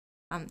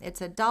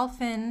It's a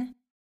dolphin.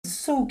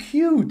 So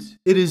cute.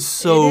 It is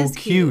so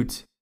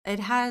cute. It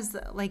has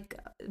like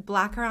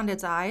black around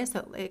its eyes,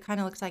 so it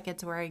kind of looks like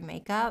it's wearing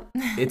makeup.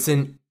 It's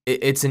an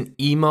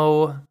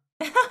emo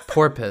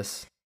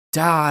porpoise.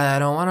 Dad, I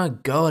don't want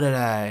to go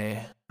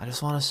today. I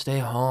just want to stay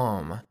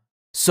home.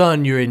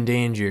 Son, you're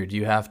endangered.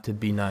 You have to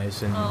be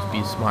nice and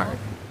be smart.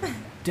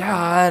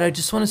 Dad, I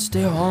just want to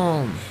stay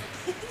home.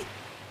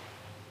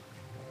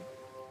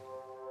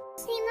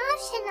 It's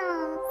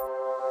emotional.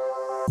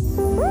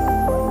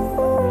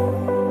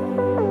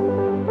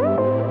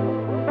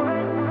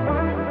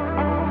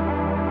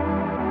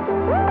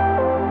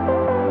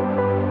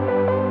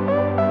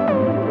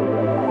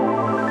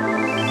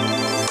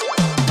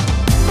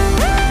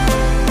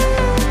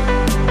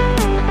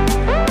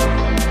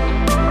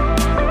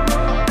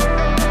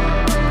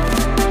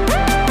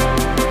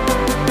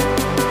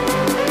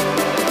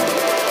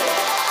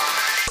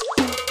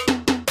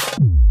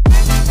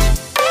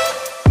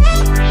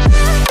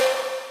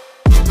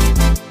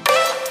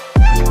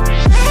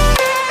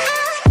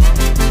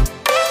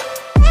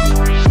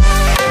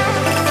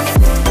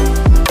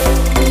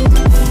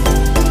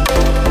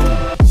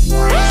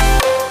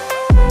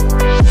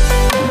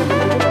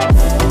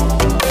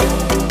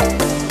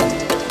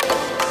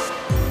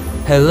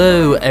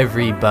 Hello,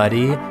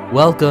 everybody.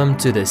 Welcome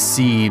to the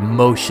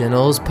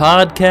C-Motionals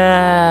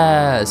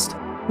podcast.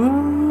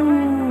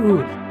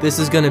 Woo! This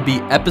is going to be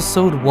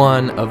episode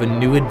 1 of a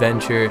new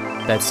adventure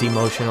that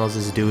C-Motionals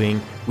is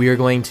doing. We are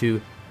going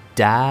to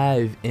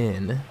dive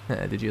in.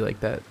 Did you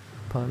like that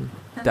pun?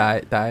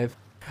 Dive.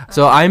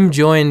 So I'm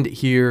joined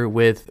here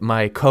with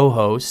my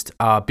co-host.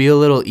 Be a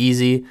little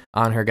easy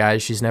on her,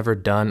 guys. She's never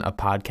done a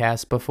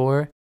podcast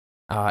before.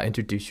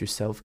 Introduce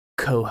yourself,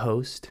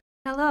 co-host.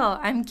 Hello,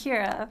 I'm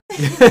Kira.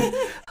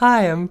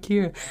 Hi, I'm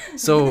Kira.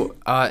 So,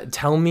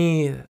 tell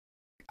me,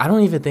 I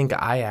don't even think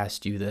I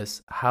asked you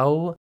this.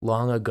 How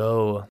long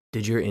ago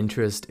did your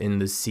interest in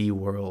the sea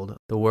world,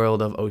 the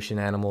world of ocean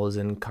animals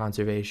and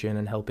conservation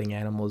and helping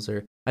animals,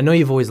 or I know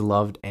you've always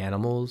loved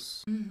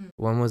animals. Mm-hmm.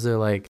 When was it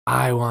like,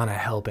 I want to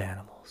help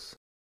animals?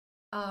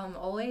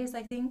 Always,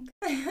 I think.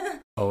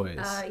 Always.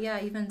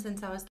 Yeah, even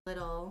since I was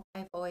little,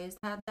 I've always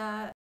had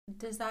that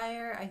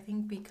desire, I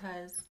think,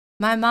 because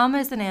my mom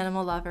is an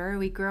animal lover.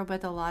 We grew up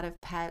with a lot of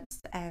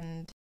pets,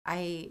 and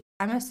I'm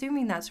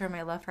assuming that's where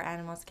my love for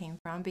animals came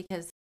from,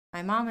 because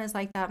my mom is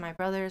like that, my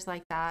brother is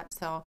like that,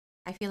 so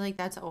I feel like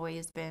that's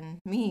always been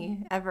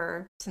me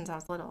ever since I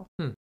was little.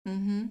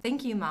 Mm-hmm.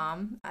 Thank you,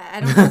 Mom.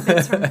 I don't know if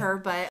it's from her,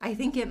 but I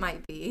think it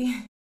might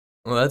be.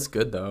 Well, that's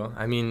good, though.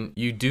 I mean,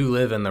 you do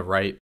live in the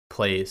right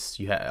place.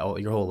 You had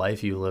your whole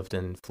life you lived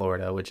in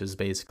Florida, which is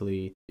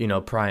basically,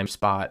 prime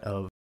spot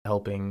of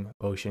helping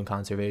ocean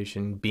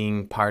conservation,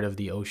 being part of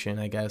the ocean,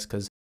 I guess,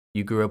 because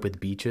you grew up with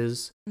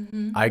beaches.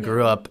 Mm-hmm, I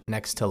grew up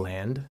next to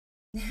land.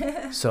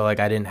 So, I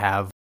didn't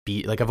have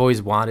I've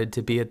always wanted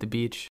to be at the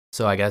beach.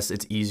 So, I guess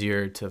it's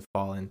easier to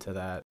fall into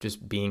that,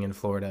 just being in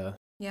Florida.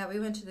 Yeah, we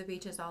went to the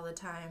beaches all the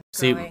time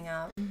growing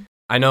up.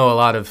 I know a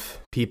lot of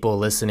people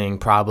listening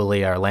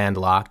probably are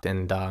landlocked,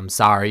 and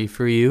sorry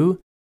for you.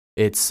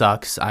 It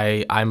sucks.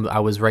 I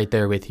was right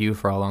there with you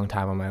for a long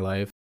time in my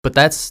life. But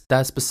that's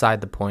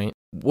beside the point.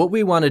 What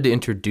we wanted to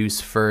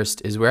introduce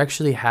first is we're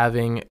actually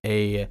having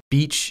a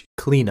beach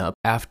cleanup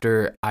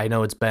after I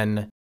know it's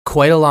been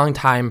quite a long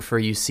time for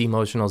you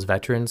C-Motionals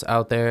veterans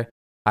out there.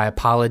 I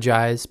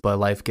apologize, but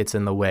life gets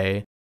in the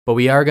way. But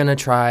we are going to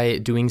try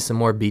doing some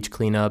more beach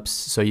cleanups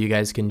so you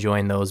guys can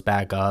join those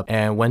back up.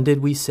 And when did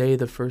we say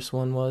the first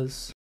one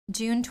was?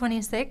 June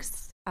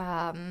 26th.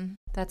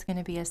 That's going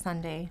to be a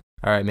Sunday.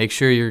 All right, make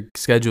sure your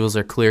schedules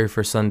are clear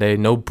for Sunday.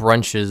 No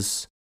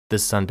brunches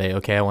this Sunday,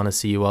 okay? I want to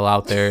see you all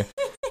out there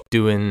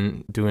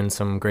doing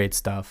some great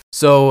stuff.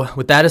 So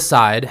with that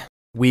aside,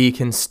 we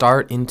can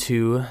start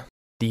into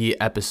the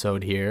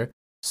episode here.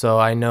 So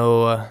I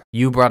know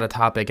you brought a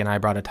topic and I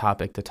brought a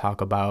topic to talk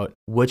about.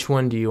 Which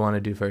one do you want to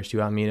do first? Do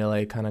you want me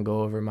to kind of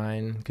go over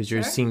mine? Because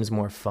yours seems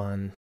more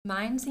fun.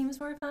 Mine seems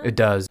more fun? It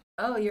does.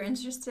 Oh, you're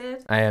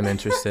interested? I am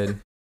interested.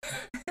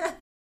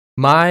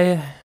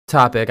 My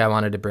topic I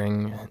wanted to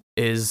bring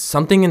is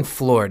something in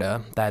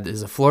Florida that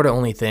is a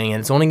Florida-only thing, and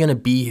it's only going to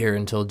be here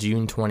until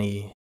June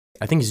 20th.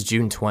 I think it's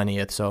June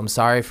 20th, so I'm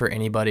sorry for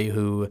anybody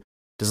who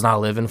does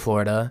not live in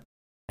Florida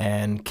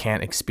and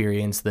can't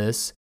experience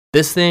this.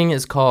 This thing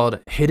is called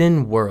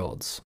Hidden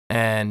Worlds,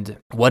 and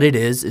what it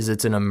is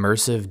it's an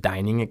immersive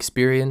dining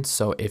experience.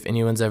 So if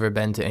anyone's ever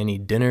been to any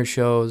dinner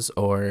shows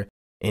or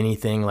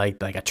anything like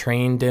a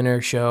train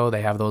dinner show,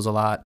 they have those a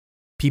lot.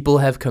 People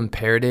have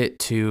compared it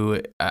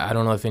to, I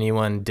don't know if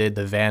anyone did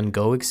the Van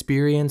Gogh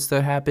experience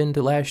that happened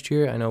last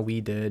year. I know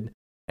we did,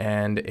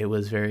 and it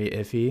was very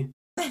iffy.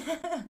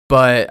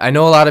 But I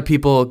know a lot of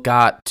people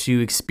got to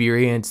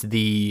experience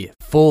the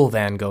full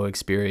Van Gogh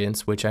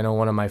experience, which I know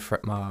one of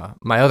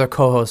my other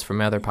co-hosts from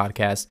my other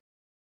podcast,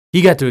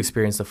 he got to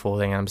experience the full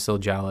thing, and I'm still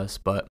jealous.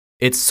 But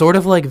it's sort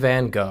of like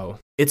Van Gogh.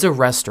 It's a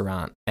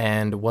restaurant,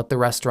 and what the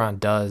restaurant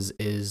does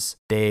is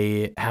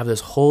they have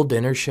this whole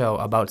dinner show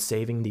about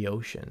saving the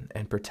ocean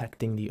and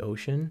protecting the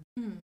ocean.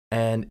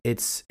 and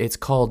it's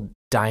called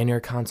Diner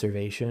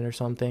Conservation or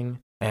something.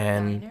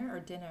 And Diner or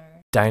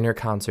dinner? Diner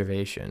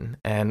Conservation.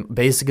 And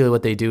basically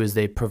what they do is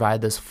they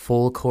provide this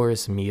full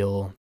course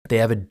meal. They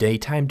have a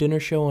daytime dinner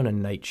show and a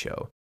night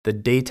show. The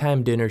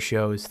daytime dinner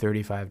show is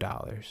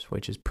 $35,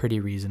 which is pretty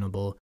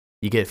reasonable.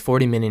 You get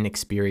 40-minute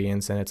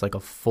experience, and it's like a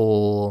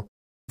full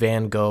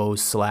Van Gogh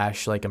 /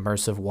 like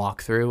immersive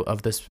walkthrough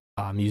of this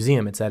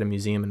museum. It's at a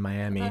museum in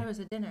Miami. I thought it was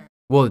a dinner.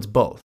 Well, it's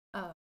both.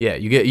 Oh. Yeah,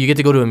 you get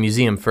to go to a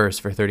museum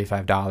first for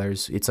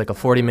 $35. It's like a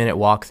 40-minute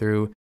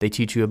walkthrough. They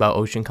teach you about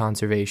ocean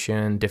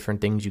conservation,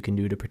 different things you can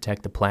do to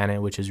protect the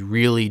planet, which is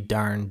really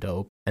darn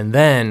dope. And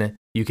then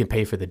you can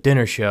pay for the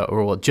dinner show,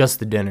 or well, just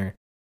the dinner.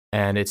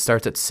 And it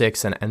starts at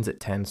 6 and ends at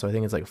 10, so I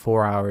think it's like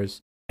 4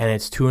 hours, and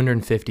it's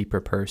 $250 per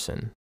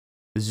person.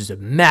 This is a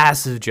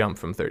massive jump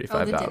from $35.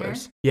 Oh, the dinner?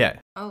 Yeah.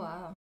 Oh,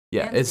 wow.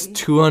 Yeah, it's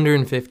Fancy.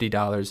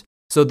 $250.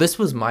 So this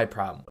was my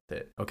problem with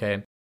it,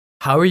 okay?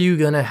 How are you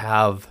going to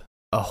have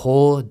a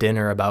whole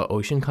dinner about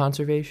ocean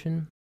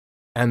conservation,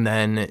 and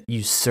then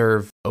you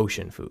serve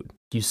ocean food?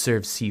 You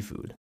serve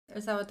seafood.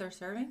 Is that what they're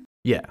serving?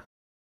 Yeah.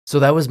 So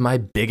that was my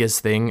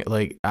biggest thing.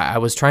 Like, I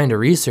was trying to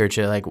research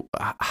it. Like,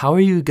 how are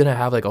you going to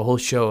have like a whole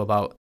show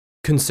about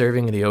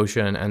conserving the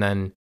ocean, and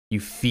then you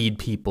feed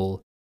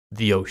people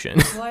the ocean?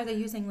 Well, are they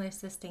using like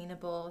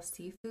sustainable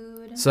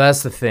seafood? So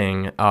that's the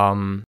thing.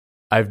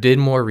 I did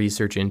more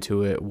research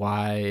into it.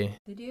 Why?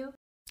 Did you?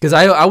 Because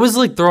I was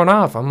like thrown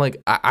off. I'm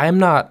like, I'm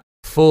not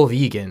full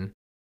vegan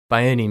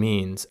by any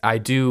means. I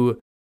do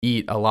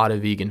eat a lot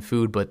of vegan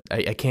food, but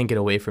I can't get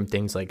away from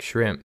things like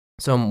shrimp.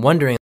 So I'm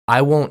wondering,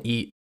 I won't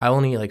eat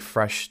like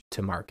fresh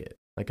to market.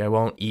 Like I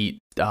won't eat,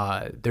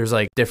 there's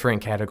like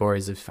different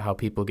categories of how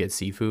people get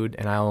seafood,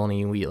 and I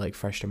only eat like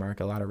fresh to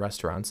market. A lot of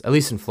restaurants, at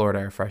least in Florida,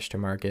 are fresh to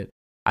market.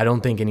 I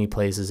don't think any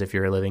places, if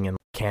you're living in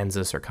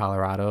Kansas or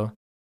Colorado,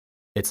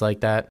 it's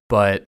like that.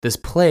 But this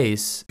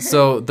place,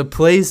 so the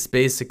place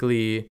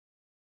basically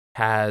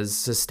has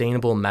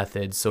sustainable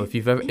methods. So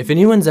if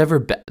anyone's ever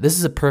been, this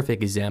is a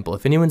perfect example.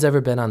 If anyone's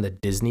ever been on the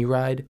Disney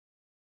ride,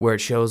 where it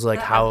shows like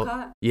The how,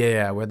 Epcot?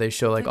 yeah, where they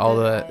show like It's a all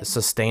good the ride.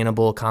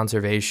 sustainable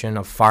conservation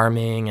of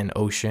farming and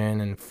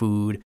ocean and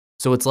food.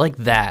 So it's like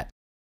that.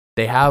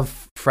 They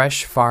have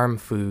fresh farm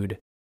food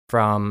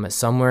from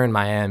somewhere in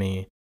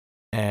Miami,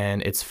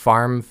 and it's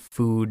farm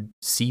food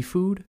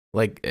seafood.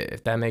 Like,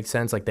 if that makes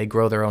sense, like they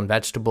grow their own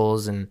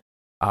vegetables, and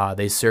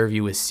they serve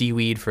you with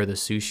seaweed for the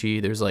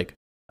sushi. There's like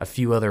a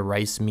few other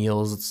rice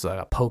meals. It's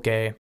a poke.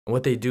 And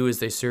what they do is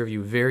they serve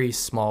you very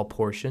small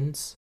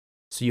portions.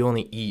 So you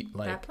only eat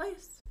like, That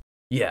place?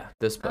 yeah,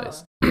 this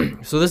place.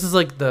 So this is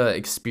like the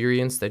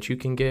experience that you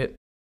can get.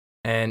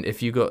 And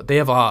if you go, they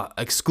have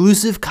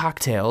exclusive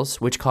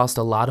cocktails, which cost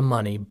a lot of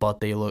money,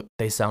 but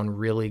they sound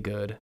really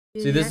good.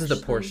 Do See, they this is the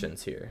actually-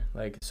 portions here.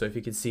 Like, so if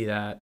you could see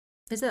that,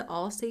 Is it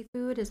all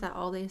seafood? Is that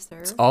all they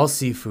serve? it's all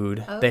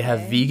seafood. They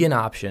have Okay. vegan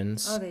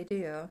options. Oh, they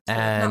do. So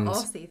And- not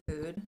all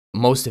seafood.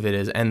 Most of it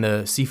is. And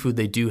the seafood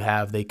they do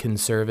have, they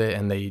conserve it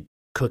and they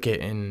cook it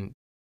and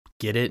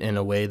get it in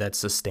a way that's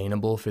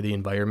sustainable for the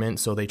environment.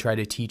 So they try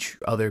to teach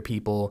other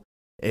people,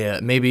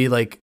 maybe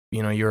like,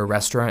 you're a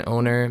restaurant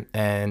owner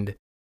and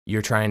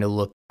you're trying to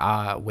look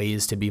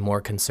ways to be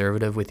more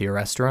conservative with your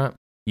restaurant.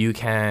 You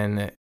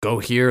can go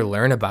here,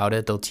 learn about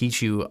it. They'll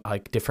teach you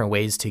like different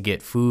ways to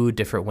get food,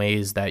 different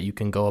ways that you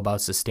can go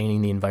about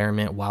sustaining the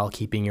environment while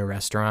keeping your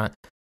restaurant.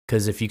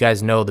 Because if you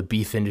guys know, the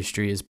beef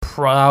industry is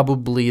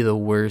probably the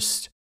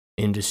worst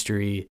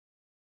industry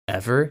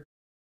ever.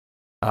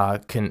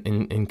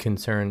 In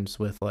concerns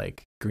with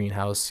like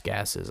greenhouse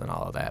gases and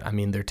all of that. I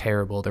mean, they're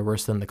terrible. They're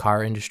worse than the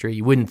car industry.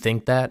 You wouldn't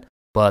think that,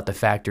 but the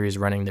factories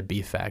running the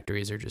beef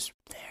factories are just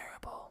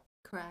terrible.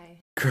 Cry.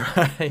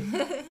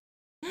 Cry.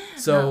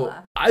 So Not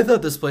laugh. I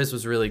thought this place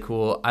was really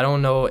cool. I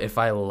don't know if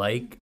I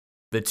like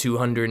the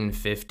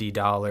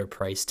 $250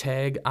 price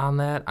tag on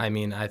that. I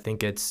mean, I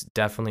think it's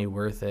definitely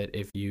worth it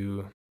if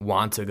you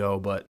want to go,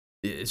 but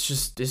it's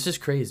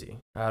just crazy.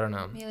 I don't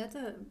know. Yeah, that's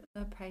a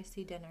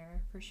pricey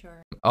dinner for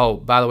sure. Oh,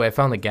 by the way, I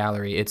found the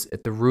gallery. It's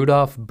at the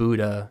Rudolph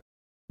Buja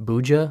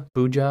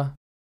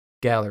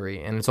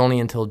Gallery, and it's only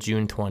until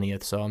June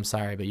 20th, so I'm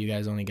sorry, but you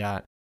guys only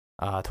got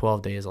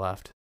 12 days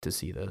left to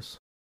see this.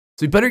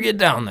 So you better get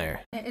down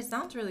there. It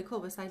sounds really cool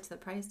besides the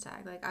price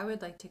tag. Like, I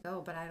would like to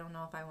go, but I don't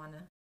know if I want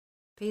to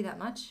pay that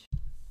much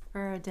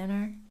for a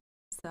dinner.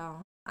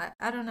 So,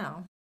 I don't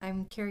know.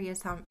 I'm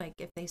curious how, like,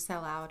 if they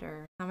sell out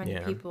or how many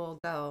Yeah. people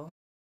go.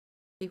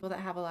 People that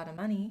have a lot of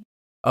money.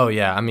 Oh,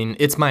 yeah. I mean,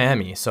 it's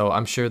Miami, so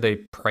I'm sure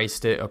they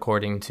priced it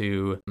according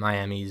to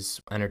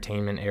Miami's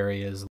entertainment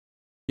areas.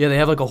 Yeah, they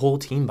have like a whole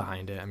team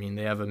behind it. I mean,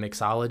 they have a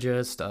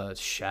mixologist, a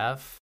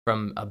chef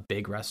from a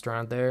big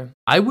restaurant there.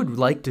 I would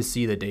like to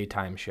see the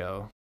daytime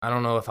show. I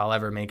don't know if I'll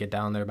ever make it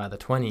down there by the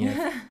 20th,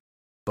 Gotta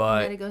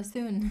but go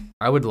soon.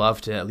 I would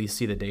love to at least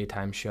see the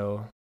daytime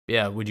show.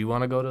 Yeah, would you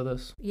want to go to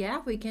this? Yeah,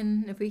 if we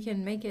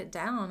can make it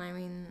down. I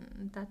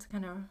mean, that's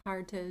kind of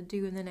hard to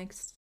do in the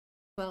next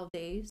 12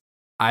 days.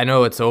 I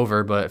know it's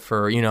over, but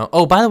for,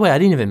 oh, by the way, I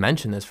didn't even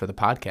mention this for the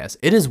podcast.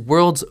 It is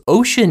World's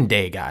Ocean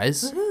Day,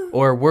 guys. Woohoo!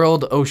 or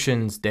World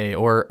Oceans Day,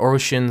 or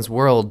Oceans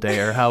World Day,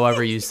 or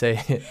however you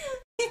say it.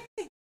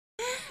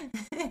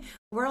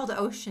 World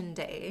Ocean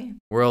Day.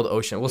 World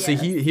Ocean. Well, Yes.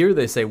 see, here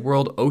they say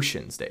World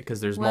Oceans Day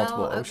because there's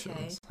multiple Well,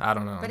 oceans. I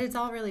don't know. But it's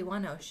all really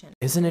one ocean.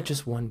 Isn't it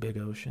just one big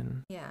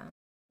ocean? Yeah.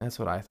 That's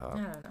what I I thought.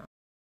 don't know.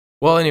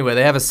 Well, anyway,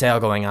 they have a sale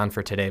going on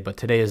for today, but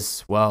today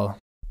is, well,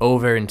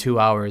 over in 2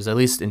 hours, at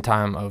least in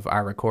time of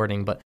our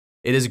recording. But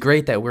it is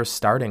great that we're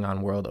starting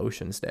on World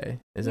Oceans Day,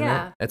 isn't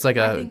Yeah, it? It's like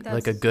I a think like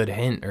a that's- good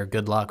hint or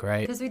good luck,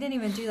 right? Because we didn't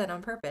even do that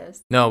on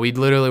purpose. No, we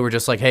literally were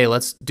just like, hey,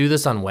 let's do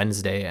this on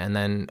Wednesday. And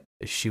then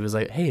she was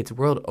like, hey, it's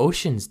World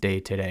Oceans Day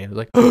today. I was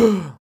like,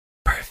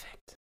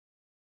 perfect.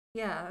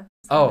 Yeah.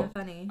 It's Oh, kinda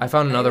funny. I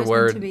found That it another was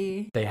meant to word.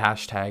 be- They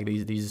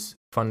hashtag these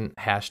fun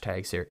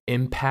hashtags here.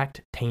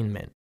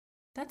 Impactainment.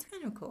 That's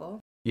kind of cool.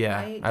 Yeah,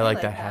 I I like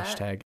like that that.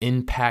 hashtag.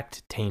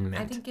 Impactainment.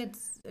 I think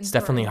it's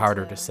definitely important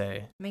harder to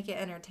say. Make it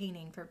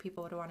entertaining for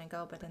people to want to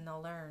go, but then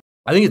they'll learn.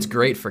 I think it's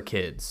great for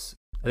kids.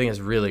 I think it's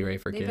really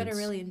great for They kids. better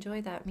really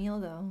enjoy that meal,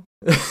 though.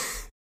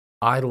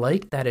 I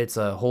like that it's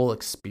a whole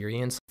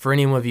experience. For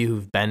any of you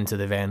who've been to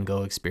the Van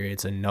Gogh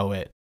experience and know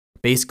it,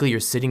 basically you're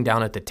sitting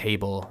down at the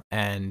table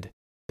and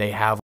they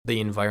have the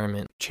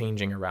environment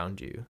changing around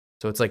you.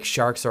 So it's like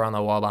sharks are on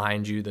the wall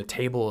behind you. The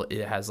table,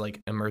 it has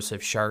like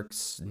immersive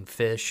sharks and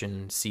fish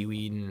and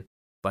seaweed and a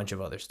bunch of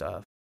other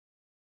stuff.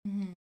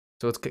 Mm-hmm.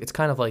 So it's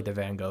kind of like the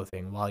Van Gogh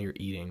thing while you're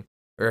eating.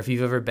 Or if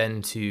you've ever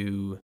been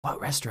to, what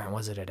restaurant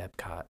was it at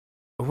Epcot?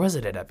 Or was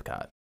it at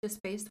Epcot? The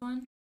space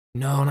one?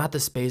 No, not the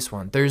space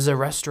one. There's a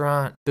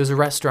restaurant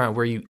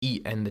where you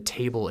eat and the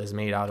table is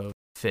made out of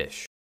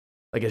fish.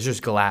 Like it's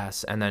just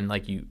glass and then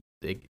like you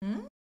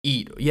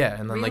eat. Yeah,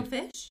 and then Real like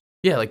fish?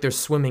 yeah, like they're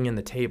swimming in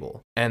the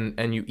table and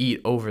you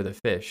eat over the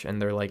fish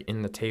and they're like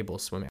in the table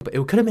swimming. But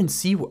it could have been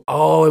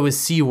Oh, it was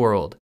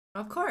SeaWorld.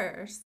 Of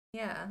course.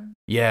 Yeah.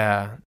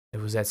 Yeah, it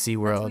was at That's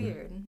SeaWorld.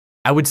 weird.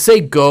 I would say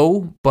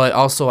go, but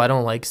also I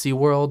don't like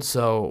SeaWorld,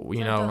 so, you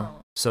So know, don't.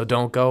 so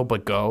don't go,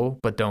 but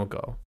don't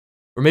go.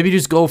 Or maybe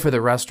just go for the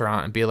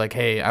restaurant and be like,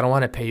 hey, I don't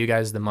want to pay you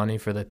guys the money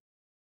for the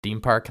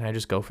theme park. Can I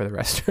just go for the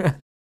restaurant?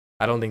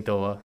 I don't think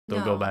they'll go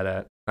No. by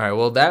that. All right,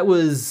 well, that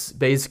was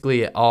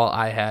basically all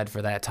I had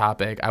for that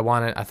topic. I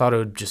thought it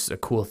was just a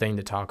cool thing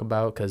to talk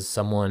about because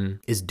someone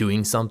is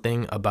doing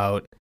something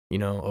about, you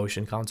know,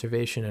 ocean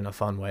conservation in a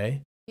fun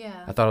way.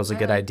 Yeah. I thought it was a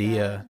good like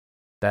idea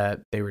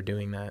that they were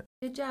doing that.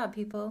 Good job,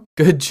 people.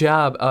 Good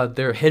job.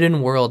 They're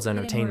Hidden Worlds Hidden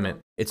Entertainment.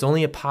 World. It's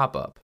only a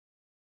pop-up.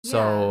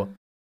 So Yeah.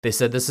 they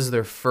said this is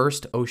their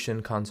first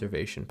ocean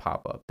conservation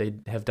pop-up. They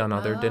have done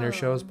other dinner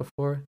shows Oh.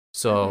 before.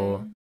 So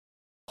Okay.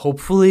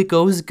 hopefully it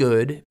goes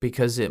good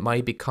because it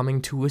might be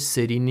coming to a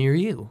city near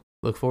you.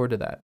 Look forward to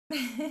that.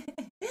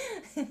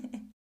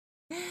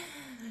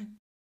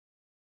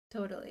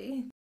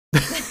 Totally.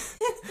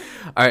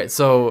 All right,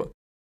 so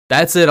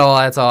that's it all.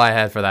 That's all I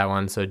had for that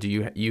one. So do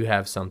you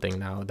have something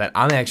now that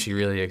I'm actually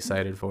really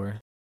excited for?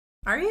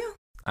 Are you?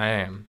 I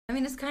am. I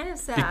mean, it's kind of Be-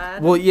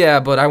 sad. well, yeah,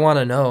 but I want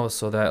to know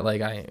so that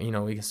like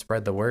we can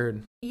spread the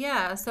word.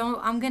 Yeah, so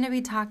I'm going to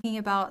be talking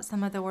about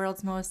some of the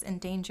world's most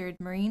endangered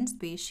marine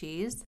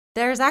species.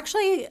 There's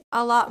actually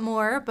a lot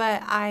more,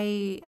 but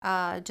I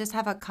just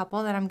have a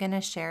couple that I'm going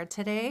to share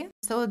today.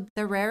 So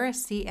the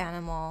rarest sea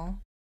animal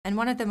and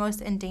one of the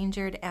most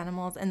endangered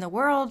animals in the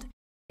world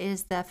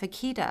is the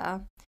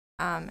vaquita.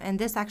 And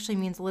this actually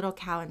means little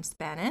cow in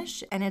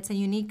Spanish, and it's a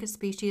unique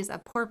species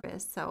of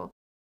porpoise. So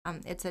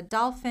it's a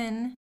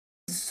dolphin.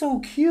 So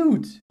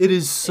cute. It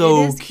is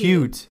so It is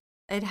cute.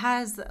 It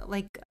has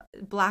like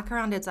black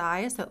around its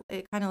eyes, so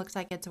it kind of looks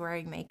like it's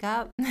wearing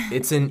makeup.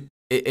 It's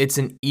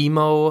an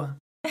emo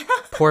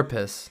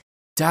porpoise.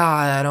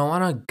 Dad, I don't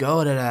want to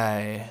go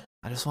today.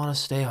 I just want to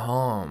stay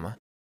home.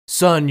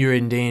 Son, you're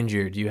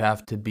endangered. You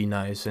have to be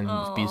nice and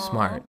be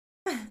smart.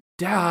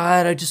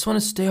 Dad, I just want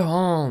to stay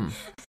home.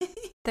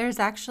 There's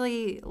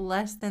actually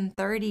less than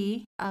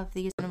 30 of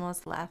these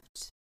animals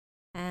left,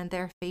 and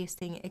they're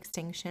facing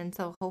extinction.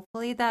 So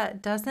hopefully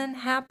that doesn't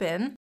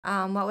happen.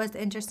 What was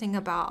interesting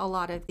about a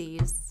lot of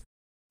these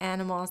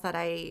animals that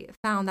I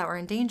found that were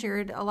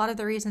endangered, a lot of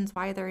the reasons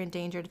why they're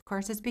endangered, of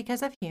course, is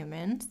because of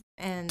humans.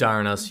 And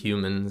Darn us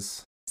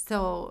humans.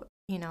 so,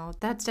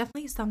 that's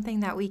definitely something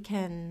that we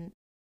can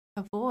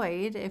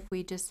avoid if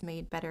we just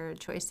made better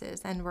choices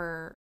and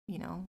we're,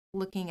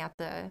 looking at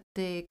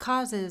the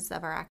causes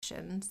of our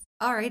actions.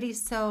 Alrighty,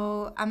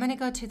 so I'm going to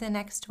go to the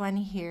next one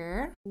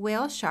here.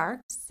 Whale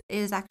sharks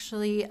is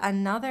actually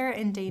another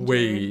endangered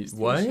Wait, species.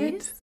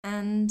 what?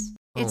 And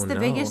it's Oh, the no.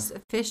 biggest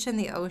fish in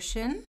the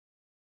ocean.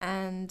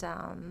 And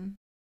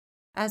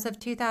as of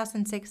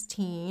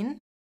 2016,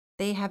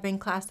 they have been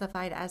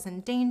classified as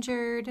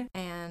endangered,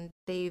 and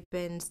they've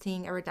been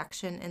seeing a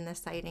reduction in the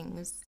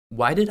sightings.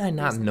 Why did I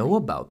not know Recently.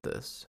 about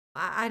this?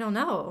 I don't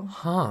know.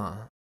 Huh.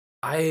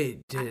 I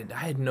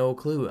had no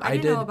clue. I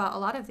didn't know about a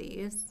lot of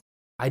these.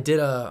 I did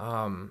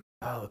oh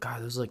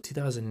god, it was like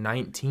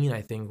 2019,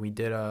 I think. We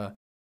did a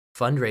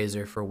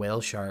fundraiser for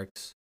whale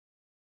sharks.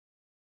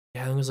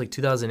 Yeah, I think it was like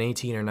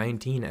 2018 or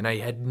 19, and I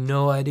had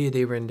no idea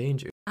they were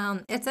endangered.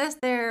 It says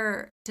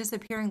they're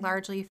disappearing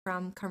largely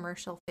from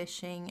commercial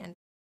fishing and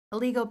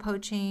illegal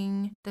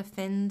poaching, the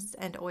fins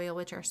and oil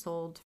which are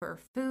sold for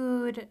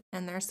food,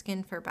 and their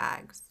skin for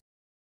bags.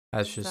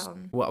 That's just So,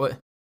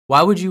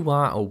 why would you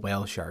want a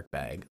whale shark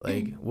bag?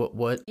 Like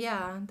what?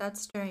 yeah,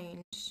 that's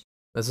strange.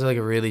 This is like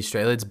a really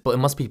straight. It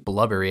must be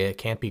blubbery. It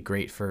can't be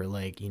great for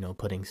like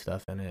putting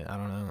stuff in it. I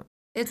don't know.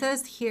 It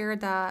says here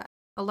that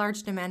a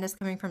large demand is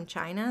coming from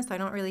China, so I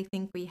don't really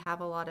think we have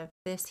a lot of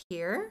this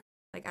here.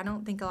 Like, I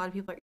don't think a lot of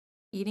people are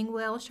eating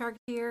whale shark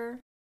here,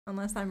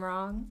 unless I'm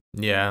wrong.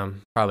 Yeah,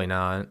 probably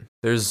not.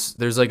 There's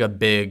like a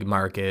big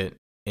market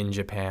in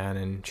Japan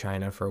and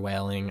China for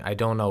whaling. I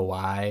don't know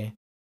why.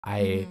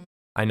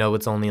 I know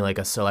it's only like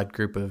a select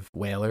group of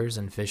whalers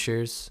and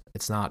fishers.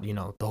 It's not,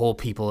 the whole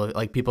people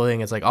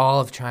think it's like all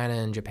of China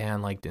and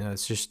Japan. Like,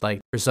 it's just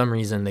like for some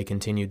reason they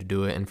continue to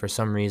do it. And for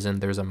some reason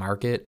there's a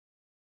market.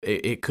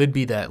 It could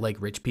be that like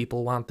rich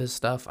people want this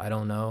stuff. I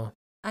don't know.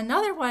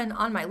 Another one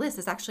on my list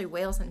is actually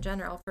whales in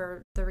general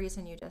for the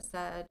reason you just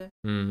said.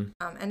 And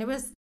it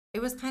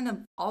was kind of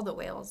all the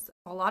whales.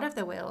 A lot of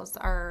the whales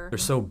they're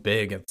so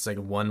big. It's like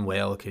one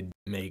whale could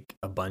make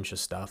a bunch of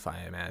stuff,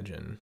 I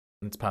imagine.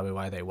 That's probably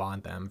why they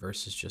want them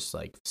versus just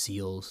like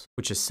seals,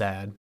 which is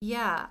sad.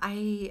 Yeah,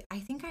 I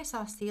think I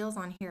saw seals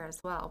on here as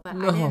well, but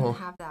No. I didn't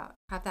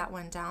have that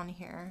one down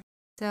here.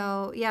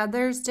 So yeah,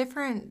 there's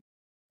different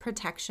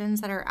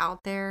protections that are out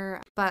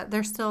there, but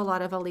there's still a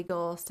lot of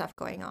illegal stuff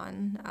going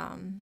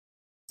on.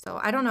 So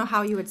I don't know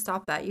how you would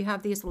stop that. You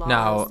have these laws.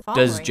 Now,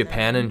 does following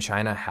Japan them. and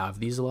China have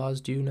these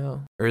laws? Do you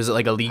know, or is it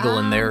like illegal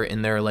in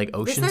their like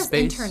ocean This is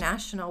space?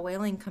 International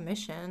Whaling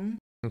Commission.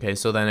 Okay,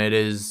 so then it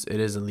is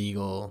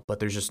illegal, but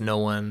there's just no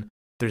one.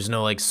 There's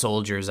no like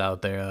soldiers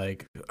out there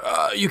like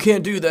you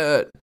can't do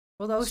that.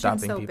 Well, the ocean's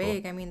Stopping so people.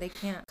 big. I mean, they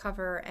can't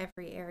cover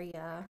every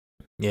area.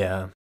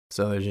 Yeah,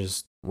 so there's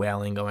just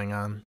whaling going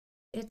on.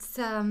 It's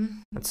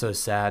That's so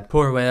sad.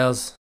 Poor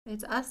whales.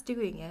 it's us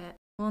doing it.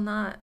 Well,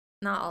 not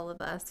all of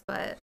us,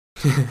 but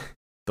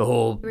The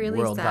whole really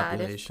world sad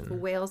population. if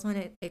whales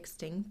went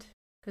extinct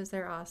because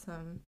they're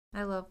awesome.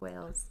 I love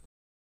whales.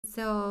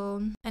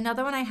 So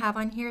another one I have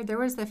on here, there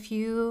was a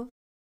few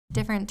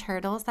different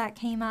turtles that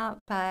came up,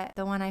 but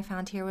the one I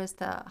found here was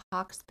the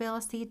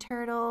hawksbill sea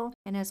turtle,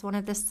 and it's one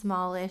of the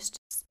smallest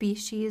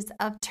species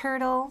of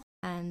turtle,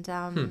 and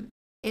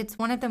it's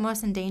one of the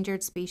most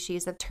endangered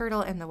species of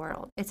turtle in the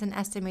world. It's an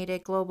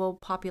estimated global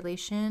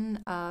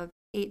population of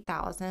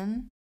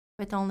 8,000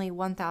 with only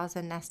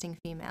 1,000 nesting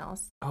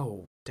females.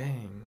 Oh,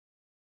 dang.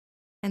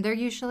 And they're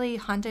usually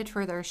hunted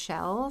for their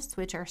shells,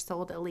 which are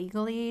sold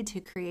illegally to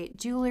create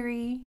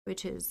jewelry,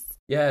 which is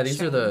Yeah,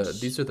 these are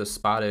strange. the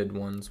spotted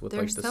ones with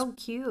They're like so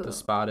cute. the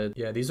spotted.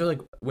 Yeah, these are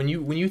like when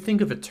you think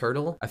of a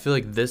turtle, I feel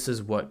like this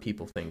is what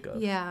people think of.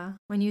 Yeah,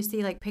 when you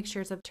see like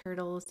pictures of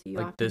turtles, you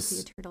Like often this-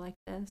 see a turtle like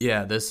this.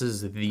 Yeah, this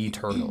is the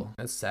turtle.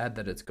 That's sad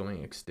that it's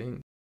going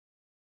extinct.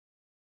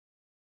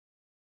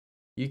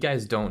 You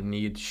guys don't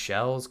need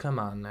shells. Come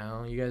on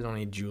now. You guys don't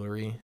need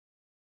jewelry.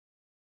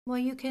 Well,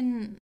 you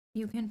can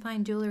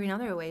find jewelry in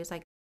other ways,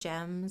 like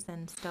gems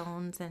and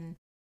stones, and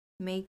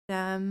make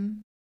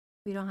them.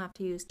 We don't have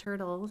to use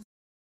turtles.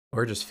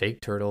 Or just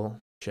fake turtle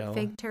shell.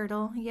 Fake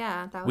turtle,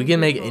 yeah, that We would can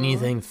be make cool.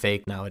 anything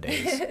fake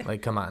nowadays.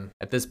 Like, come on.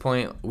 At this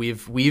point, we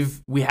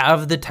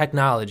have the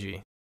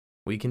technology.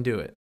 We can do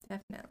it.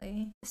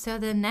 Definitely. So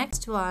the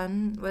next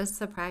one was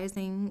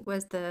surprising,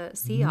 was the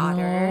sea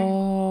otter.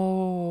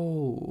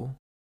 No.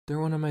 They're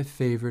one of my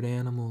favorite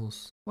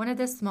animals. One of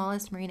the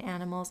smallest marine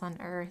animals on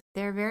Earth.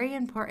 They're very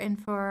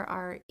important for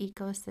our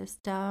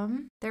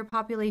ecosystem. Their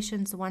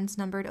populations once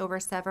numbered over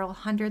several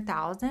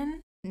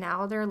 100,000.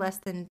 Now they're less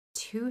than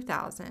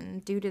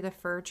 2,000 due to the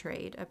fur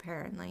trade,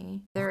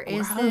 apparently. There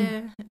is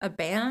a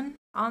ban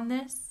on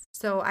this.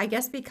 So I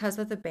guess because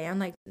of the ban,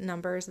 like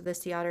numbers of the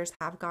sea otters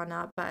have gone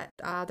up, but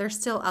there's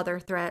still other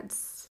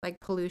threats like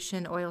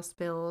pollution, oil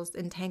spills,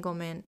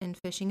 entanglement in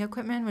fishing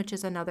equipment, which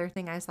is another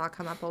thing I saw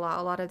come up a lot.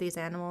 A lot of these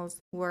animals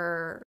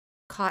were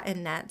caught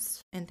in nets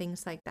and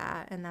things like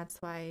that, and that's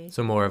why.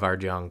 So more of our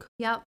junk.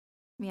 Yep.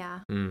 Yeah.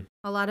 Mm.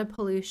 A lot of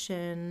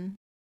pollution,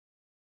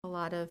 a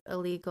lot of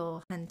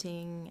illegal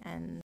hunting,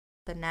 and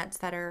the nets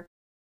that are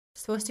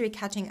supposed to be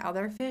catching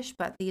other fish,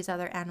 but these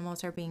other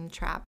animals are being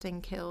trapped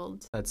and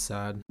killed. That's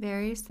sad.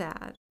 Very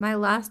sad. My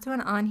last one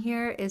on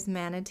here is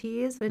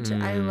manatees, which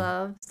I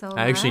love so much.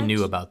 I actually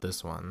knew about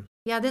this one.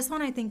 Yeah, this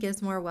one I think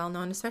is more well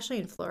known, especially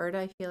in Florida.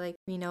 I feel like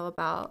we know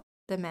about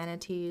the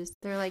manatees.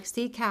 They're like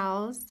sea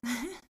cows.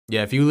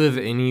 Yeah, if you live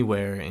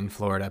anywhere in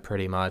Florida,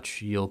 pretty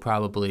much, you'll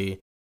probably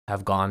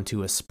have gone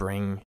to a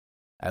spring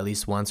at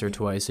least once or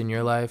twice in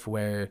your life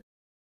where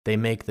they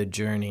make the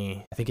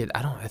journey. I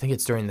think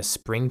it's during the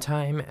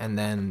springtime, and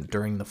then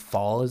during the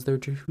fall is their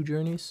two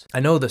journeys. I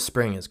know the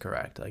spring is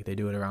correct. Like they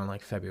do it around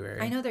like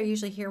February. I know they're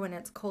usually here when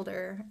it's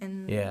colder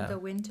in the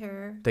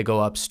winter. They go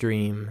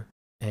upstream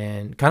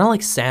and kind of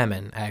like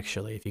salmon,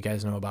 actually, if you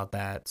guys know about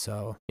that.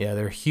 So yeah,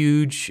 they're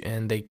huge,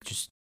 and they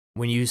just,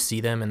 when you see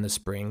them in the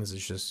springs,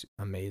 it's just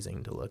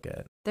amazing to look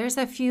at. There's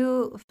a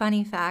few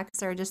funny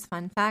facts or just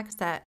fun facts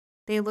that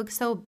they look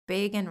so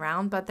big and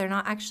round, but they're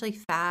not actually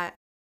fat.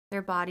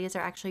 Their bodies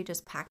are actually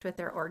just packed with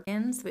their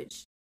organs,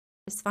 which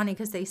is funny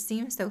because they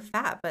seem so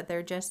fat, but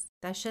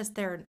that's just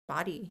their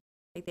body.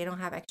 Like they don't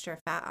have extra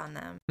fat on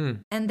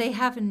them. And they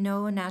have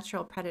no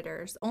natural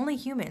predators, only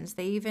humans.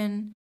 They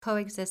even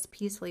coexist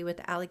peacefully with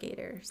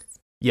alligators.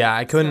 Yeah,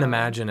 I couldn't So-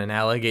 imagine an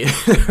alligator.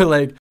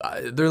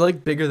 They're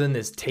like bigger than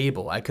this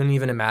table. I couldn't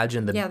even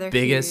imagine the Yeah, they're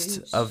biggest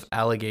huge. of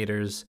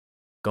alligators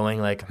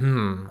going like,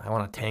 I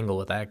want to tangle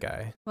with that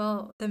guy.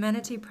 Well, the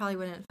manatee probably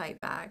wouldn't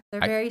fight back.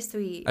 They're I- very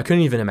sweet. I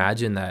couldn't even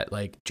imagine that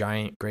like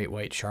giant great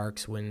white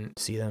sharks wouldn't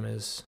see them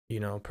as,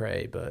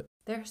 prey, but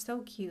They're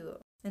so cute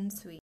and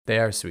sweet. they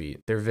are sweet.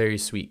 They're very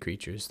sweet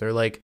creatures. They're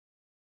like,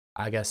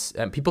 I guess,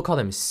 people call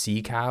them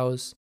sea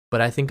cows,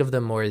 but I think of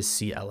them more as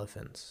sea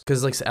elephants.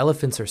 Because like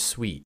elephants are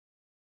sweet,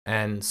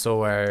 and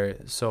so are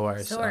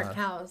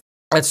Cows.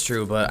 That's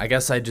true, but I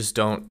guess I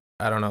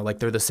don't know, like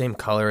they're the same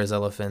color as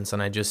elephants,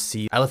 and I just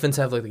see elephants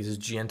have like these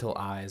gentle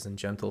eyes and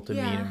gentle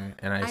demeanor,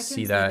 and I can see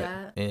see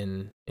that that.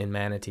 in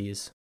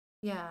manatees.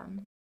 Yeah.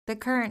 The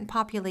current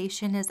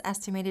population is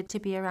estimated to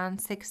be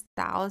around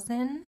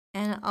 6,000,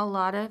 and a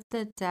lot of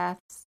the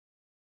deaths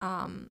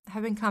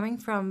have been coming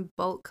from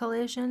boat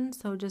collisions,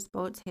 so just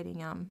boats hitting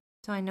them.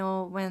 So I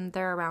know when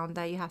they're around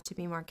that you have to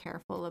be more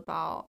careful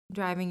about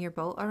driving your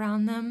boat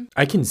around them.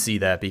 I can see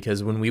that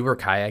because when we were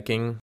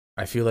kayaking,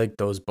 I feel like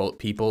those boat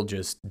people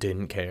just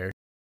didn't care.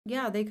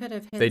 Yeah, they could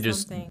have hit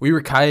something. We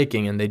were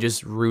kayaking and they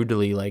just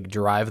rudely like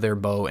drive their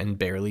boat and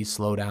barely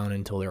slow down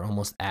until they're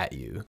almost at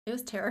you. It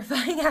was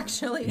terrifying,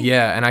 actually.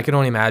 Yeah, and I can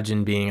only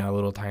imagine being a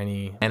little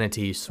tiny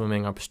manatee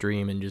swimming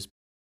upstream and just,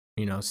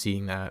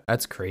 seeing that.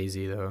 That's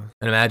crazy though.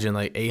 And imagine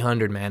like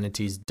 800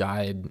 manatees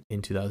died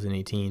in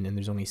 2018 and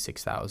there's only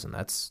 6,000.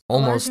 That's A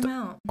large almost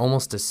amount.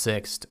 almost a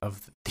sixth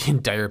of the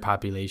entire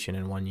population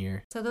in 1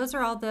 year. So those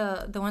are all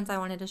the ones I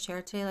wanted to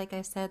share today. Like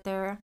I said,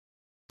 there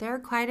are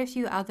quite a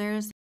few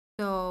others.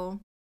 So,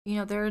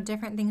 there are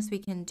different things we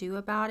can do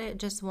about it.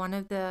 Just one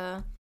of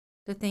the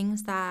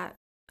things that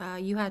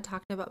you had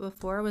talked about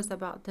before was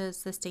about the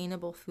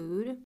sustainable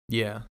food.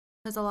 Yeah.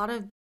 Because a lot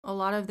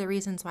of the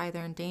reasons why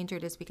they're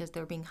endangered is because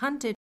they're being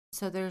hunted.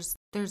 So there's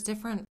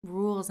different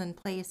rules in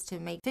place to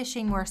make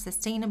fishing more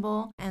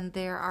sustainable, and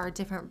there are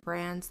different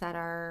brands that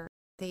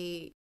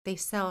they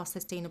sell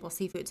sustainable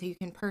seafood, so you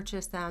can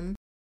purchase them.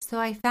 So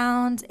I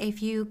found a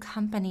few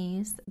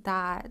companies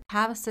that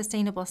have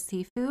sustainable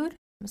seafood.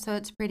 So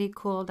it's pretty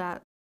cool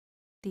that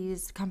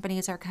these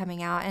companies are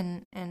coming out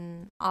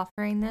and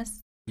offering this.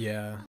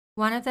 Yeah.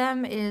 One of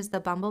them is the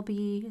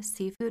Bumblebee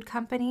Seafood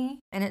Company,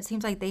 and it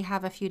seems like they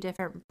have a few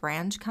different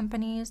branch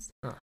companies.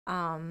 Huh.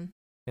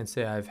 Can't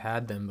say I've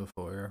had them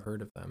before or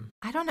heard of them.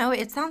 I don't know.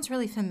 It sounds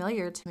really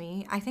familiar to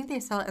me. I think they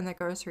sell it in the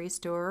grocery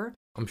store.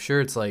 I'm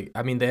sure it's like,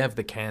 they have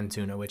the canned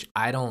tuna, which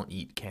I don't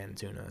eat canned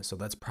tuna, so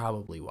that's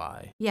probably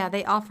why. Yeah,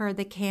 they offer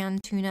the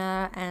canned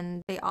tuna,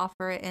 and they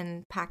offer it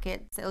in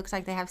packets. It looks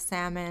like they have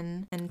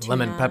salmon and tuna.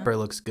 Lemon pepper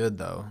looks good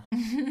though.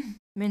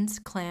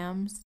 Minced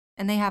clams.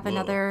 And they have Whoa.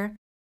 another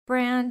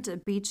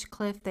brand, Beach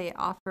Cliff. They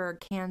offer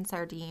canned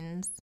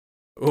sardines.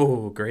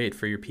 Oh, great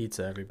for your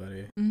pizza,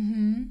 everybody.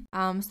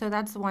 So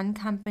that's one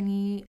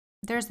company.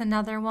 There's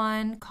another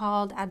one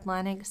called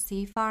Atlantic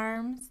Sea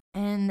Farms,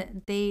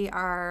 and they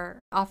are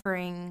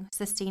offering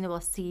sustainable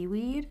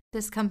seaweed.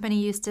 This company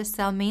used to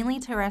sell mainly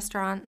to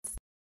restaurants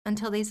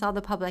until they saw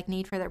the public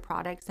need for their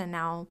products, and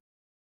now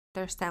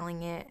they're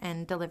selling it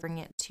and delivering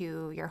it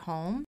to your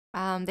home.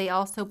 They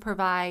also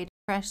provide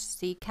fresh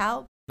sea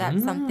kelp.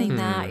 That's something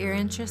that you're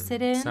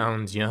interested in.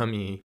 Sounds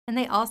yummy. And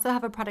they also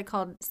have a product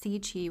called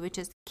Sichi, which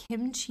is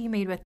kimchi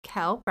made with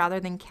kelp rather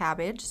than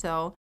cabbage.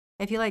 So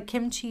if you like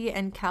kimchi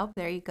and kelp,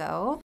 there you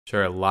go.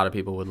 Sure, a lot of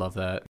people would love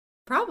that.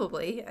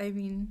 Probably. I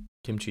mean,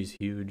 Kimchi's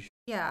huge.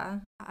 yeah,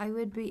 I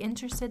would be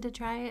interested to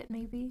try it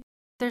maybe.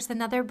 There's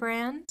another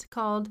brand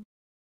called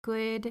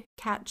Good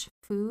Catch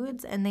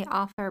Foods, and they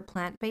offer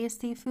plant-based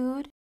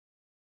seafood.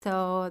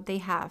 So they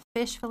have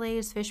fish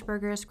fillets, fish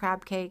burgers,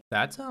 crab cake,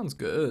 That sounds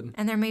good.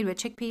 and they're made with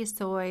chickpeas,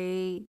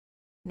 soy,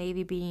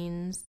 navy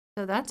beans.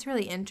 So that's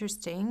really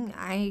interesting.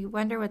 I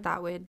wonder what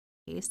that would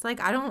taste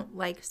like. I don't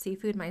like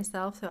seafood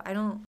myself, so I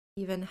don't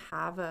even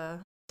have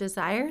a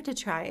desire to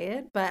try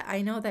it, but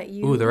I know that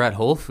you... Ooh, they're at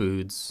Whole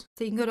Foods.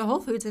 So you can go to Whole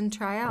Foods and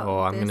try out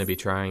Oh, I'm going to this be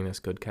trying this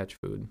Good Catch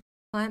food.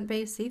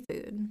 plant-based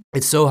seafood.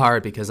 It's so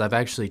hard because I've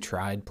actually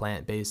tried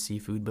plant-based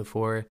seafood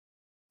before,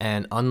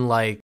 and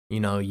unlike,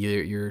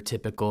 your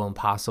typical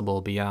Impossible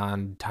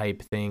Beyond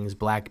type things,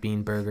 black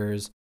bean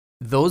burgers,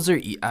 those are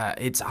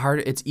it's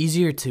hard. It's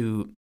easier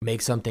to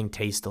make something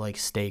taste like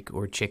steak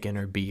or chicken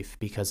or beef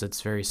because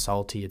it's very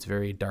salty, it's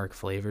very dark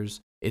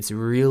flavors. It's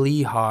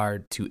really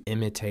hard to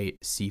imitate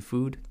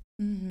seafood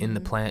in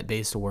the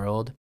plant-based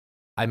world.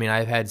 I mean,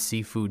 I've had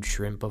seafood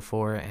shrimp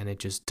before, and it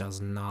just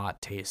does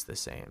not taste the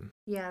same.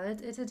 Yeah,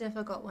 it's a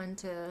difficult one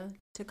to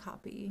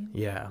copy.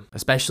 Yeah,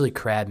 especially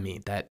crab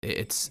meat.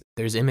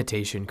 There's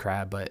imitation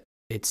crab, but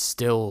it's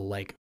still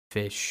like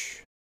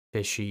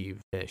fishy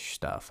fish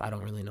stuff. I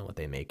don't really know what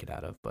they make it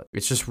out of, but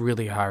it's just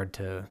really hard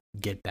to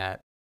get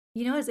that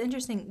You know, it's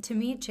interesting to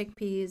me,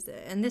 chickpeas,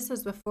 and this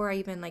was before I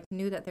even like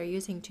knew that they're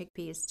using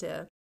chickpeas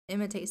to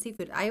imitate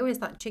seafood. I always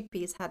thought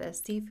chickpeas had a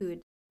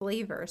seafood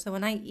flavor. So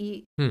when I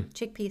eat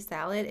chickpea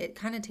salad, it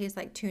kind of tastes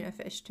like tuna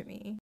fish to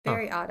me.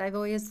 Very odd. I've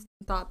always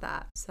thought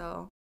that.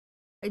 So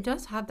it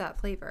does have that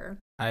flavor.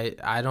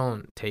 I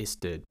don't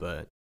taste it,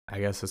 but I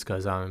guess it's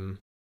because I'm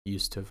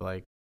used to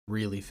like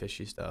really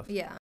fishy stuff.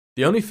 Yeah.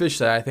 The only fish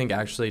that I think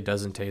actually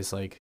doesn't taste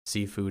like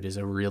seafood is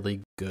a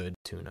really good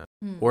tuna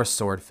or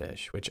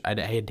swordfish, which I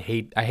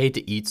hate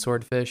to eat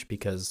swordfish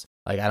because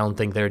like I don't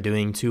think they're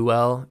doing too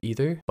well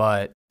either,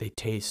 but they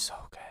taste so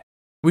good.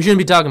 We shouldn't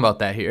be talking about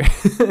that here.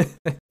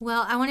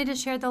 Well, I wanted to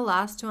share the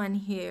last one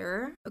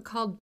here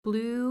called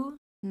Blue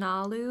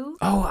Nalu.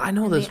 Oh, I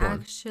know this one.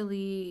 They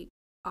actually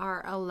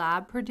are a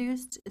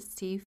lab-produced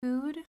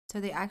seafood. So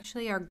they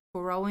actually are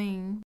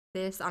growing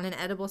this on an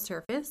edible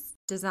surface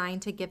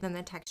designed to give them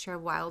the texture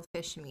of wild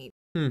fish meat.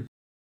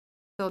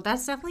 So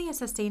that's definitely a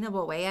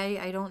sustainable way.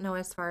 I don't know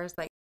as far as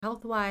like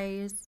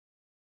health-wise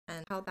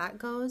and how that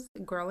goes,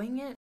 growing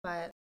it,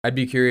 but I'd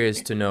be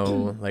curious to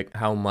know like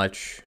how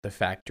much the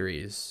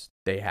factories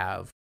they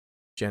have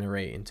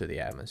generate into the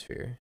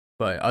atmosphere.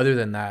 But other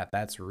than that,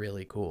 that's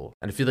really cool.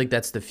 And I feel like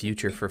that's the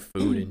future for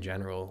food in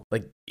general.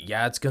 Like,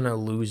 yeah, it's going to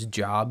lose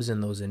jobs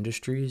in those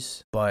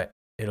industries, but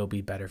it'll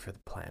be better for the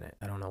planet.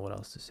 I don't know what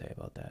else to say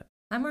about that.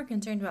 I'm more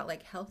concerned about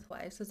like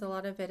health-wise because a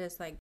lot of it is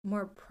like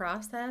more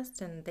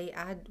processed and they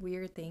add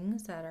weird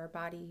things that our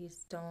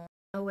bodies don't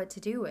know what to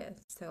do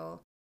with.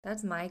 So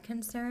that's my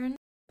concern.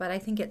 But I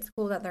think it's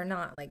cool that they're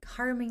not like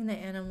harming the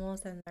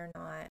animals and they're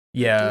not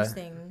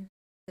reducing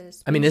the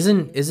species. I mean,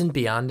 isn't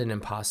Beyond and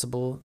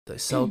Impossible the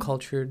cell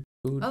cultured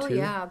food too? Oh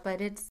yeah,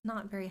 but it's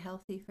not very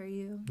healthy for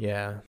you.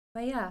 Yeah.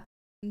 But yeah,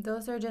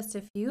 those are just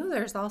a few.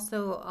 There's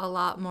also a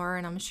lot more,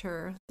 and I'm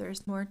sure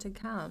there's more to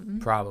come.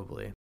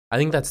 Probably. I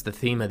think that's the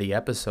theme of the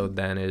episode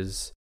then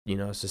is, you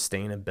know,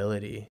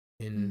 sustainability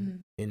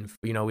in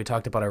you know, we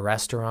talked about a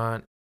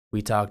restaurant,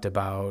 we talked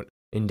about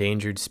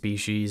endangered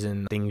species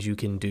and things you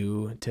can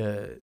do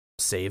to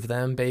save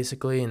them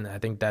basically, and I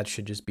think that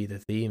should just be the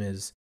theme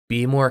is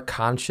be more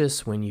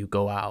conscious when you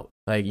go out.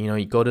 Like, you know,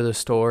 you go to the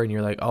store and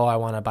you're like, oh, I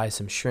want to buy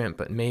some shrimp,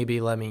 but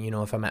maybe let me, you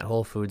know, if I'm at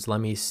Whole Foods, let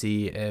me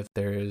see if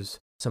there's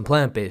some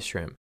plant-based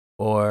shrimp.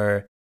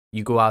 Or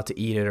you go out to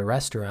eat at a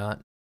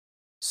restaurant.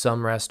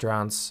 Some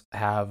restaurants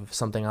have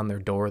something on their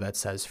door that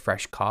says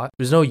fresh caught.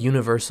 There's no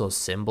universal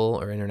symbol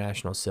or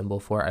international symbol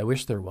for it. I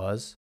wish there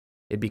was.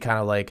 It'd be kind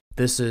of like,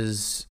 this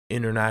is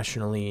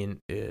internationally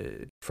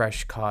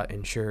fresh caught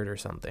insured or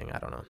something. I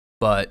don't know.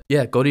 But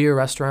yeah, go to your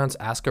restaurants,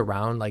 ask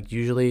around. Like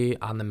usually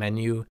on the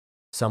menu,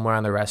 somewhere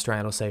on the restaurant,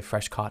 it'll say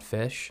fresh caught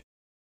fish.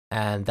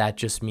 And that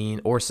just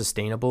means, or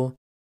sustainable,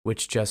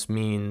 which just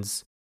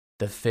means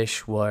the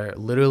fish were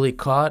literally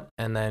caught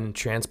and then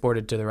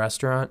transported to the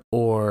restaurant,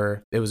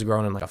 or it was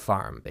grown in like a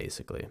farm,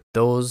 basically.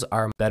 Those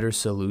are better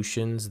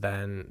solutions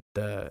than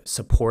the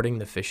supporting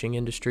the fishing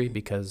industry,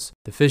 because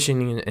the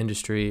fishing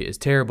industry is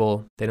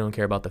terrible. They don't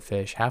care about the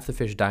fish. Half the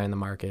fish die in the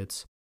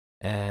markets,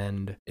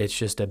 and it's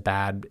just a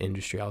bad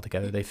industry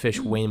altogether. They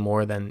fish way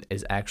more than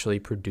is actually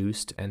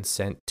produced and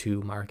sent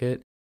to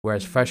market.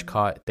 Whereas fresh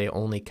caught, they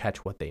only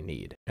catch what they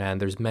need.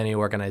 And there's many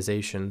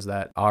organizations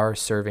that are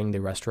serving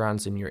the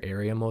restaurants in your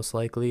area, most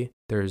likely.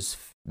 There's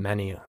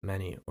many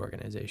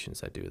organizations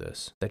that do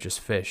this, that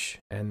just fish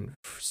and,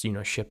 you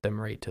know, ship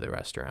them right to the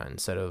restaurant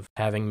instead of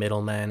having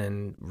middlemen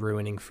and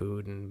ruining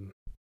food and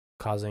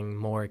causing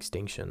more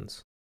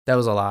extinctions. That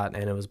was a lot,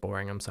 and it was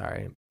boring. I'm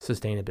sorry.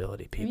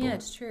 Sustainability, people. Yeah,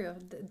 it's true.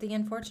 The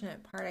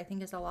unfortunate part, I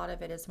think, is a lot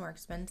of it is more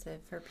expensive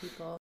for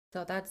people.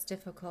 So that's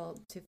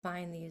difficult to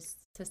find these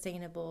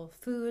sustainable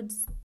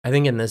foods. I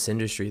think in this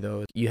industry,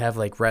 though, you have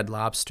like Red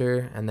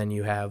Lobster, and then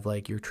you have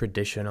like your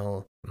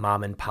traditional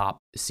mom and pop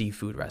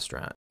seafood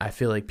restaurant. I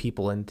feel like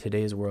people in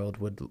today's world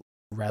would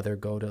rather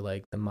go to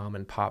like the mom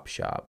and pop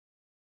shop.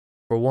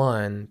 For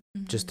one,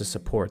 just to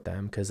support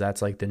them, because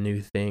that's like the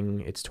new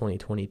thing. It's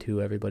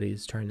 2022.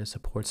 Everybody's trying to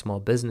support small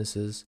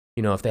businesses.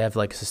 You know, if they have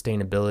like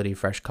sustainability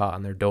fresh caught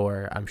on their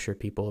door, I'm sure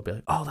people will be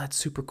like, oh, that's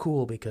super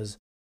cool, because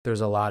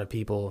there's a lot of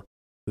people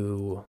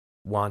who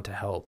want to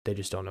help. They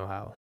just don't know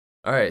how.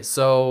 All right,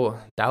 so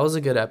that was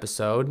a good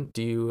episode.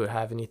 Do you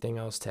have anything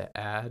else to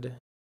add?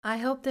 I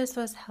hope this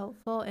was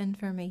helpful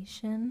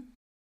information.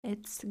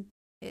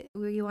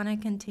 We want to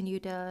continue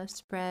to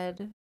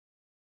spread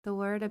the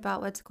word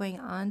about what's going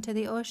on to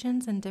the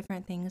oceans and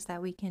different things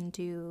that we can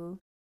do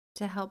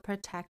to help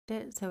protect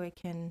it so it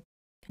can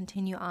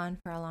continue on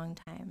for a long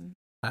time.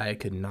 I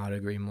could not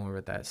agree more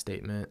with that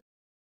statement.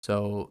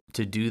 So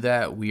to do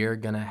that, we are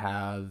going to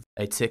have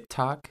a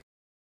TikTok.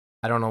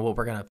 I don't know what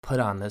we're going to put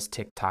on this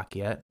TikTok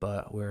yet,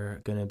 but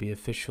we're going to be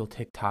official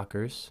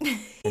TikTokers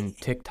and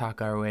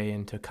TikTok our way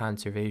into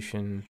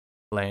conservation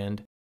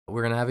land.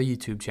 We're going to have a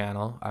YouTube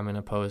channel. I'm going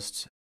to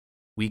post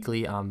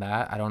weekly on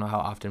that. I don't know how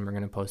often we're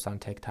going to post on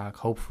TikTok.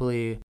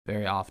 Hopefully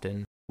very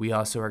often. We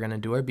also are going to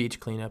do our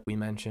beach cleanup we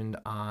mentioned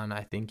on,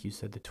 I think you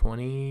said the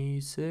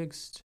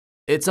 26th.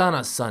 It's on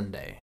a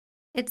Sunday.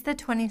 It's the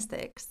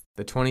 26th.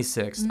 The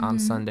 26th on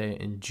Sunday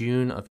in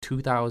June of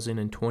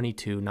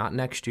 2022. Not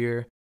next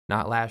year,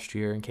 not last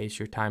year, in case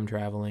you're time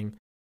traveling.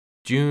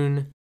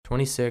 June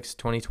 26th,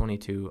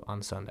 2022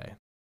 on Sunday.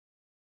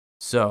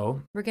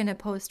 So we're going to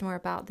post more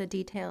about the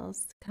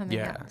details coming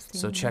up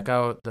soon. So check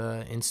out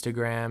the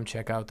Instagram,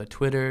 check out the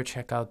Twitter,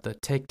 check out the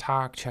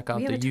TikTok, check out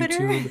the YouTube.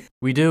 Twitter?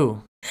 We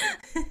do.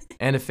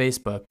 And a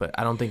Facebook, but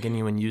I don't think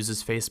anyone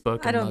uses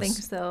Facebook. I don't think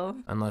so.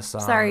 Unless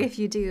sorry if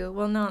you do.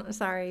 Well, not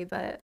sorry,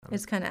 but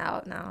it's kind of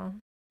out now.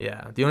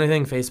 Yeah, the only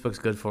thing Facebook's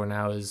good for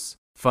now is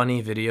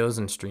funny videos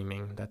and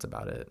streaming. That's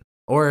about it.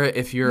 Or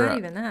if you're not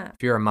even that.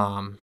 If you're a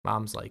mom,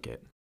 moms like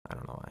it. I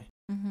don't know why.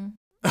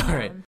 Mm-hmm. All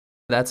right,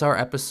 that's our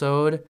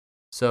episode.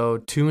 So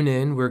tune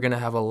in. We're gonna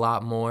have a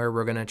lot more.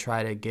 We're gonna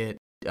try to get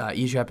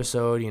each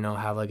episode,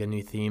 have like a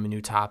new theme, a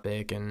new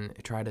topic, and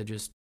try to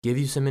just give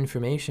you some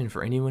information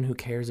for anyone who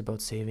cares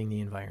about saving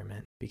the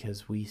environment,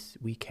 because we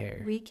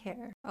care. We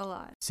care a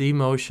lot. See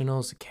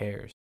Emotionals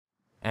cares.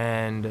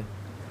 And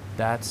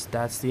that's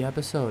the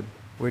episode.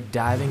 We're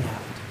diving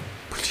out.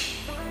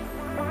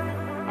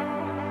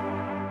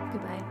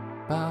 Goodbye.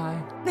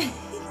 Bye.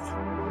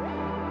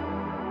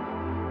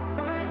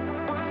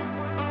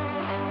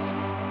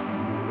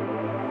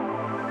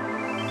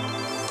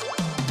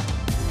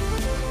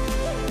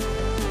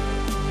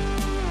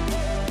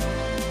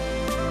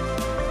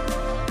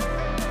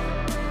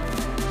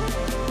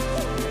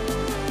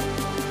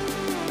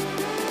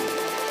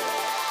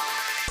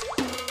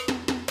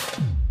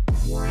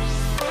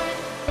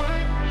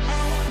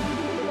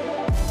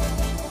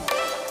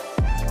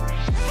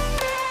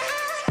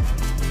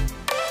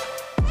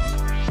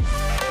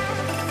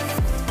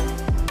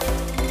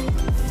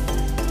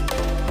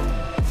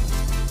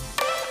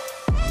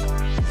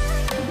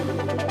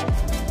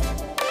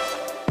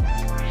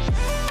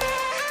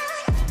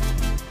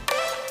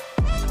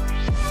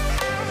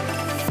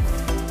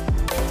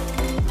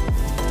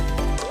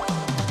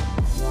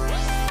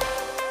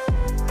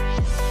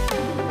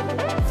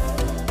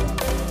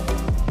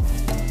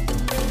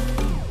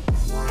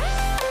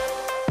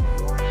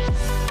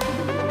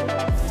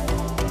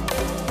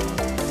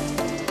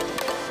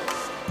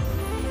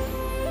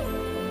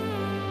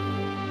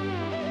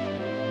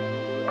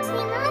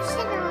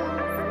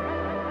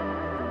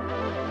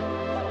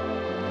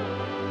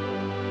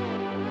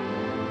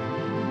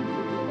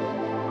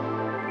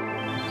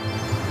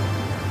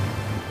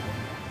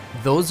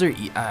 Those are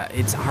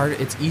it's hard.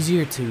 It's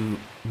easier to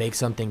make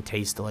something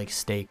taste like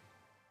steak